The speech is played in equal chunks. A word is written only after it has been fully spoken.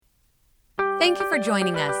Thank you for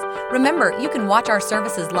joining us. Remember, you can watch our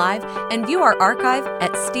services live and view our archive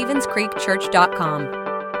at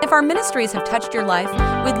StevensCreekChurch.com. If our ministries have touched your life,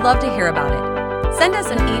 we'd love to hear about it. Send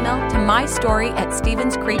us an email to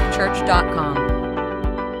mystory@StevensCreekChurch.com.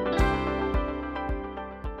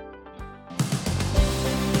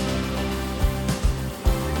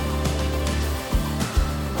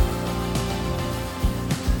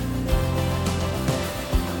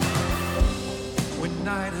 When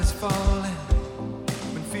night is falling,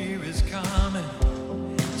 when fear is coming,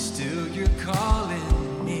 still you're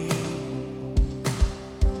calling me.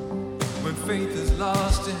 When faith is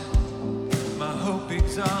lost and my hope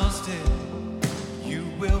exhausted, you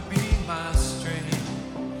will be my strength.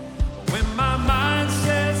 When my mind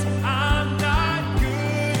says I'm not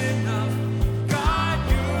good enough, God,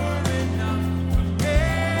 you're enough for me.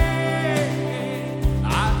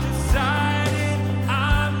 I've decided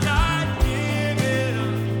I'm not giving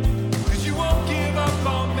up, 'cause you won't give up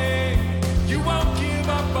on me. You won't give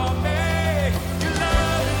up on me. Your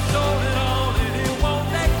love is holding on and it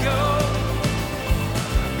won't let go.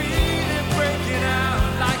 Feel it breaking out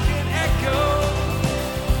like an echo.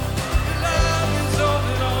 Your love is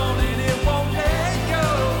holding on and it won't let go.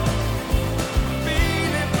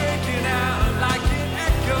 Feel it breaking out like an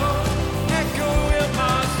echo, echo in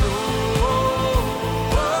my soul.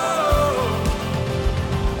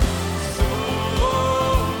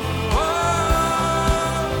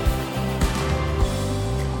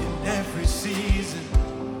 In every season,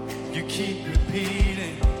 you keep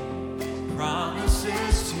repeating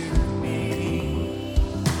promises to me.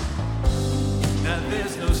 Now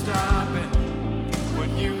there's no stopping what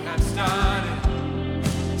you have started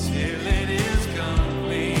till it is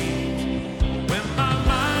complete. When my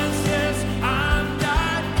mind says I'm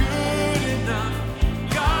not good enough,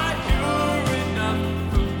 God, you're enough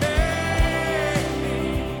for me.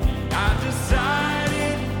 I've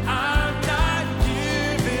decided I'm not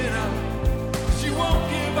giving up, 'cause you won't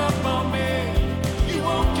give up on me. You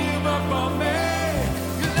won't give up on me.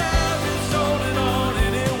 Your love is holding on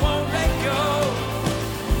and it won't let go.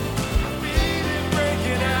 Feel it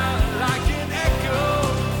breaking out like an echo.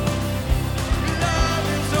 Your love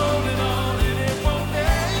is holding on and it won't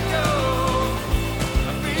let go.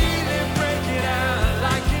 I feel it breaking out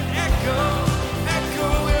like an echo, echo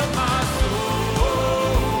in my soul.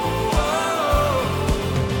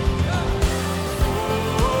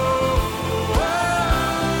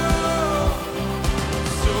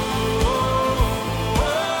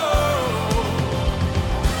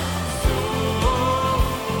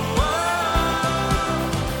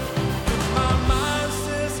 My mind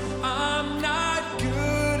says I'm not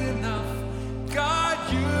good enough. God,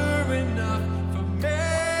 you're enough for me.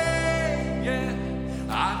 Yeah,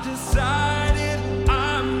 I've decided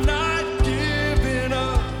I'm not giving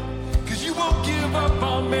up, 'cause you won't give up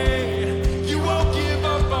on me. You won't give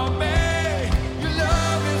up on me. Your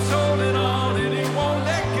love is holding on and it won't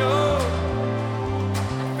let go.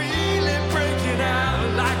 Feel it breaking out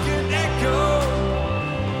like an echo.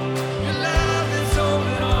 Your love is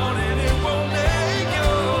holding on and it won't let go.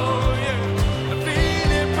 Yeah, I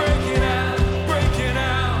feel it breaking out, breaking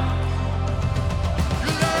out.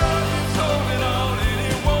 Your love is holding on and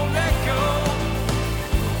it won't let go.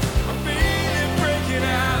 I feel it breaking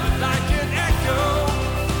out like an echo.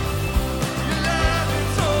 Your love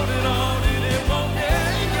is holding on and it won't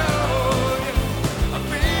let go. Yeah, I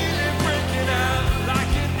feel it breaking out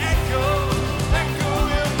like an echo, echo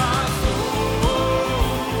in my soul.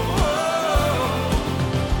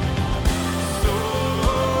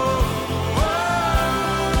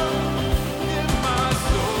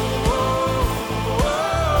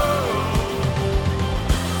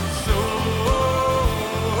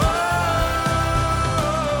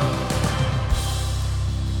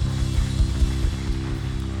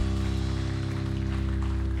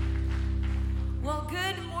 Well,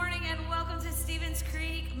 good morning and welcome to Stevens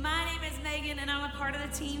Creek. My name is Megan and I'm a part of the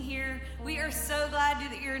team here. We are so glad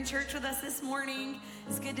that you're in church with us this morning.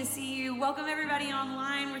 It's good to see you. Welcome everybody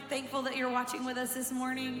online. We're thankful that you're watching with us this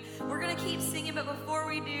morning. We're going to keep singing, but before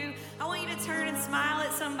we do, I want you to turn and smile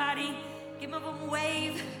at somebody. Give them a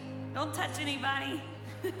wave. Don't touch anybody.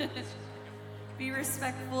 Be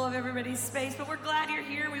respectful of everybody's space, but we're glad you're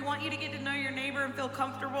here. We want you to get to know your neighbor and feel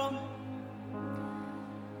comfortable.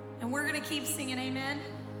 And we're going to keep singing, amen?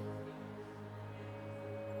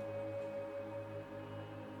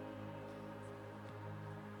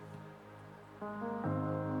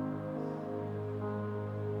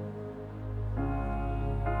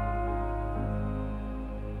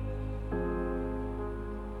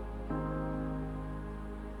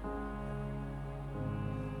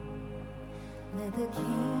 Let the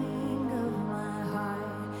King of my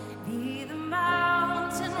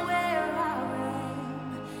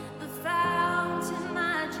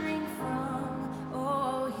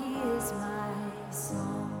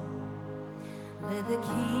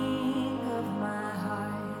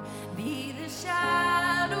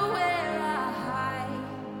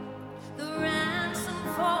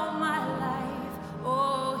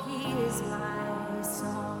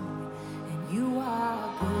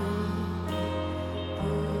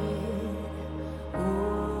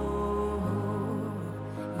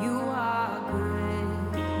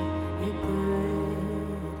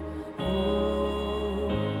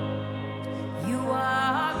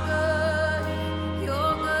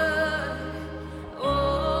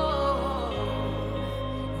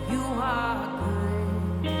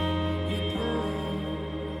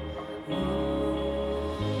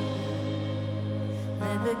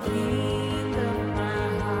King of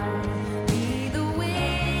my heart. Be the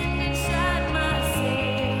wind inside my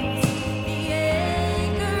sails, the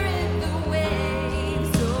anchor in the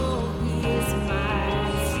waves. Oh, He is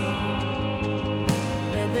my song.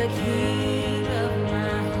 Let the King of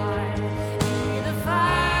my heart be the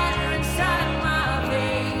fire inside my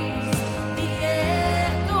veins, the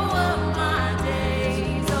echo of my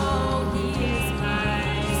days. Oh, He is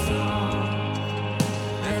my song.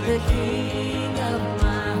 Let the King of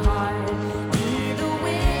my heart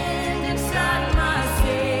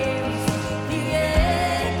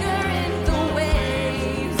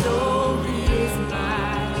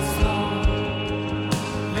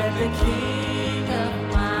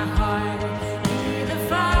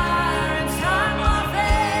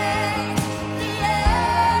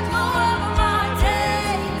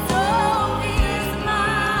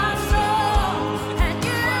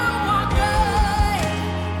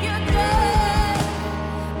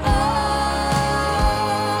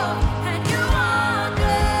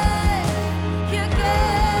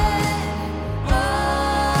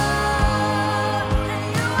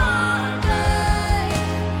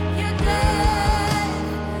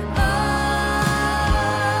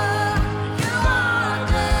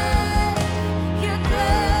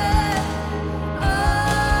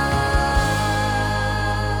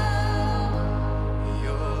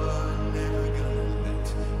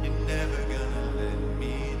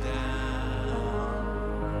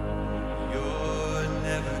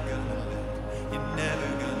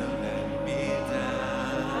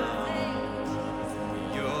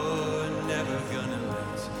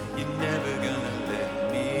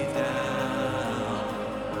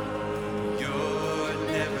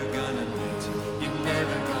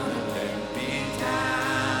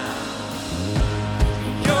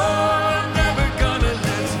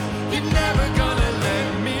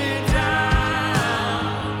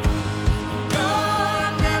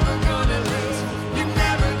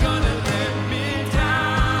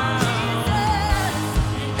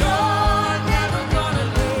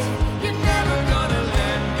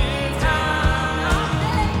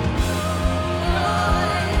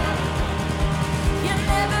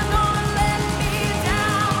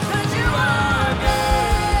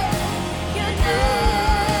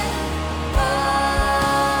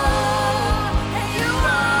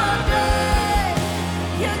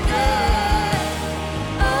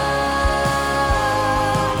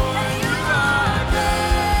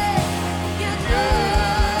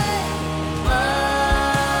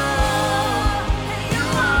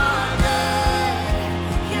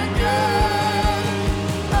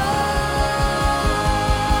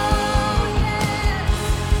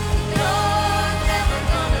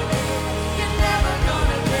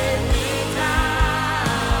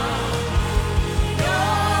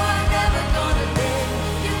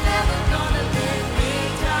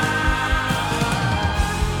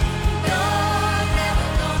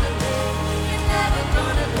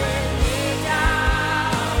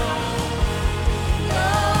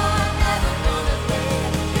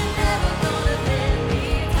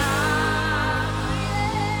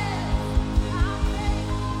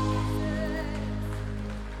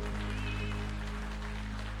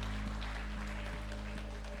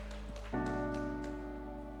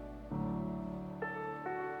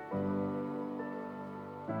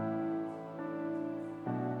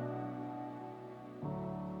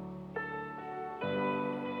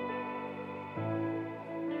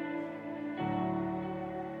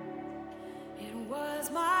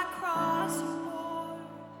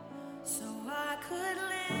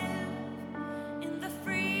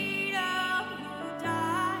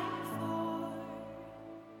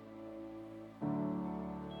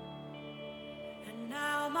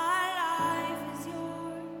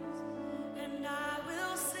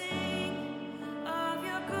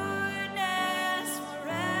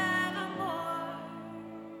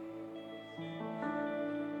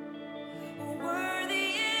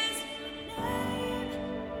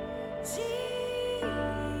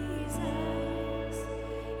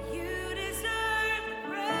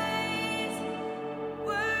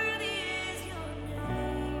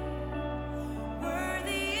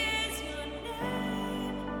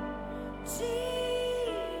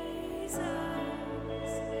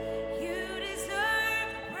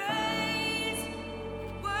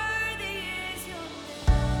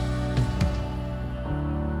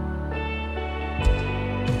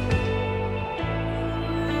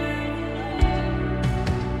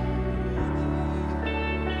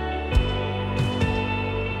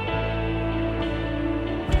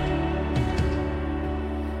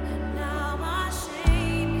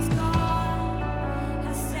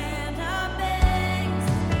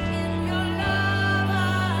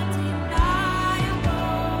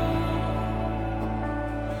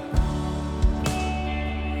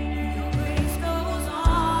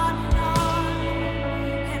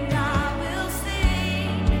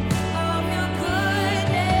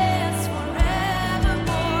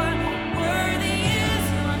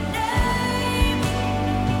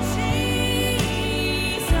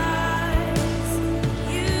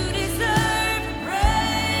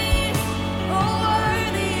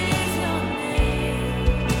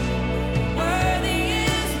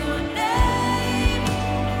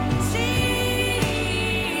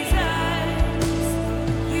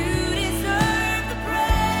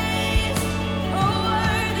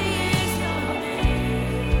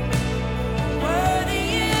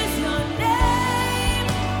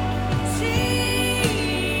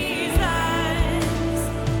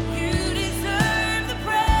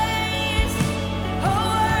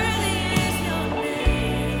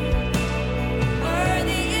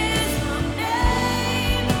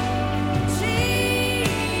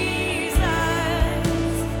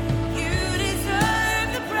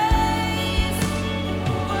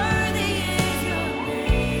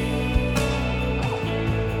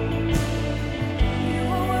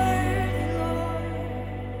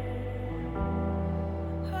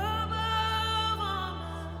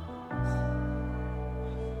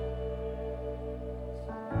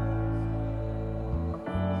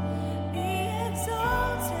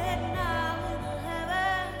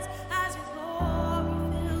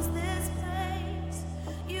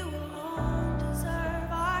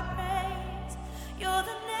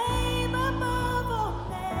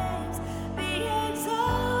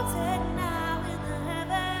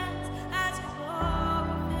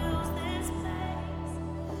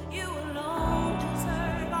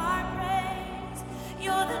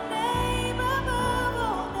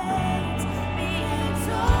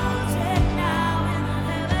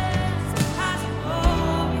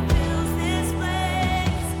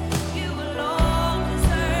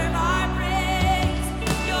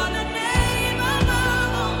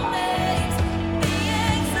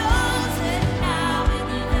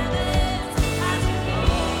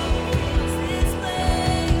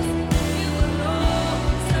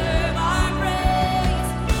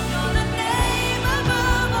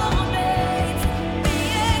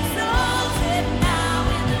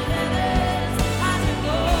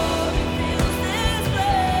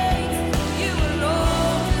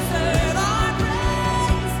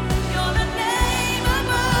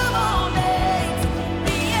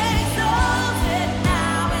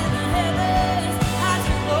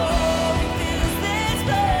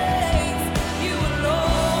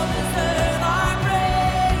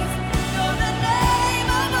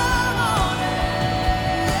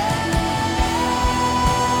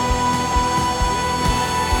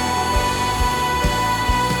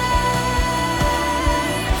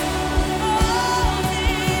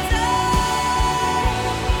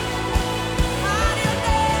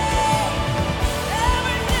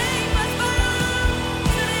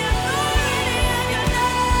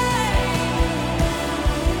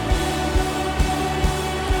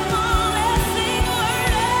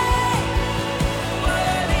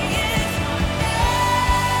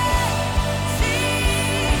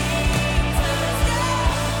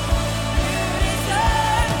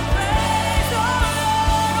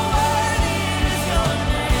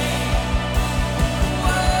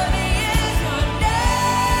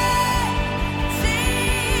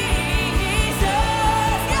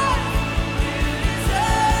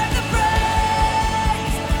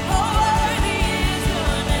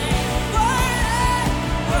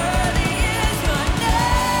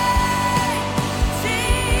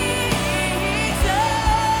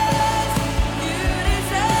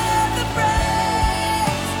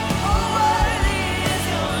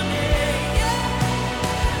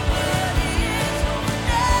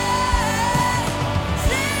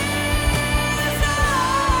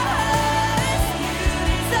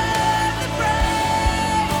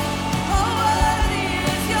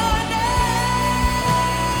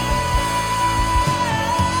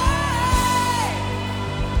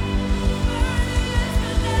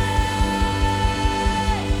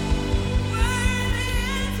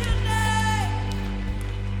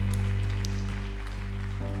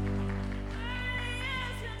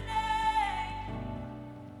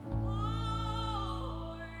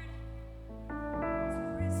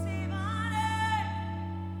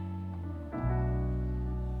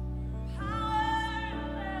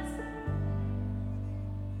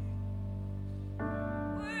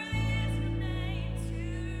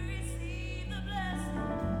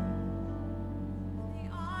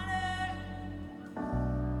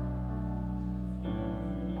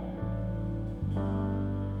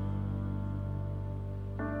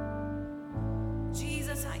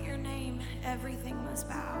Everything must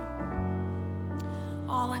bow.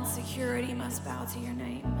 All insecurity must bow to your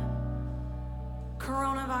name.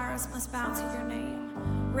 Coronavirus must bow to your name.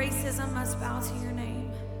 Racism must bow to your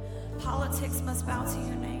name. Politics must bow to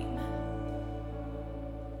your name.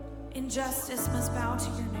 Injustice must bow to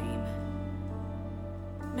your name.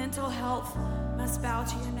 Mental health must bow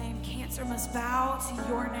to your name. Cancer must bow to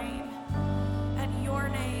your name. At your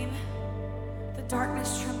name, the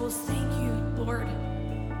darkness trembles. Thank you, Lord,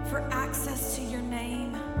 for access to your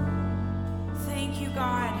name. Thank you,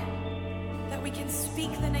 God, that we can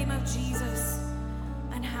speak the name of Jesus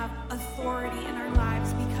and have authority in our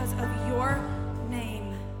lives because of your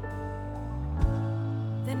name.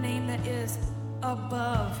 The name that is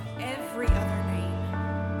above every other name.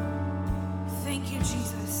 Thank you,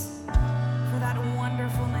 Jesus, for that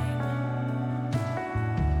wonderful name.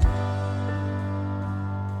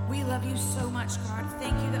 We love you so much, God.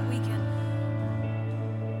 Thank you that we can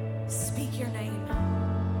speak your name.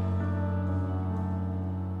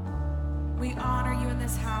 We honor you in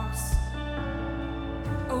this house.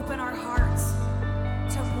 Open our hearts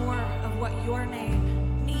to more of what your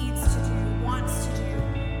name needs to do, wants to do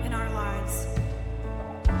in our lives.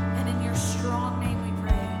 And in your strong name we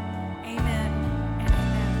pray. Amen and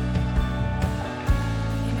amen.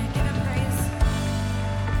 Amen. Give him praise.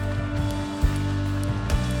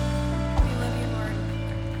 We love you, Lord.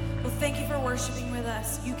 Well, thank you for worshiping with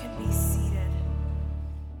us. You can be seated.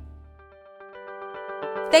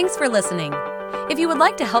 Thanks for listening. If you would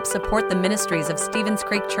like to help support the ministries of Stevens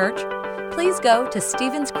Creek Church, please go to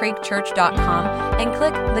StevensCreekChurch.com and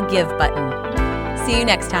click the Give button. See you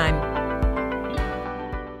next time.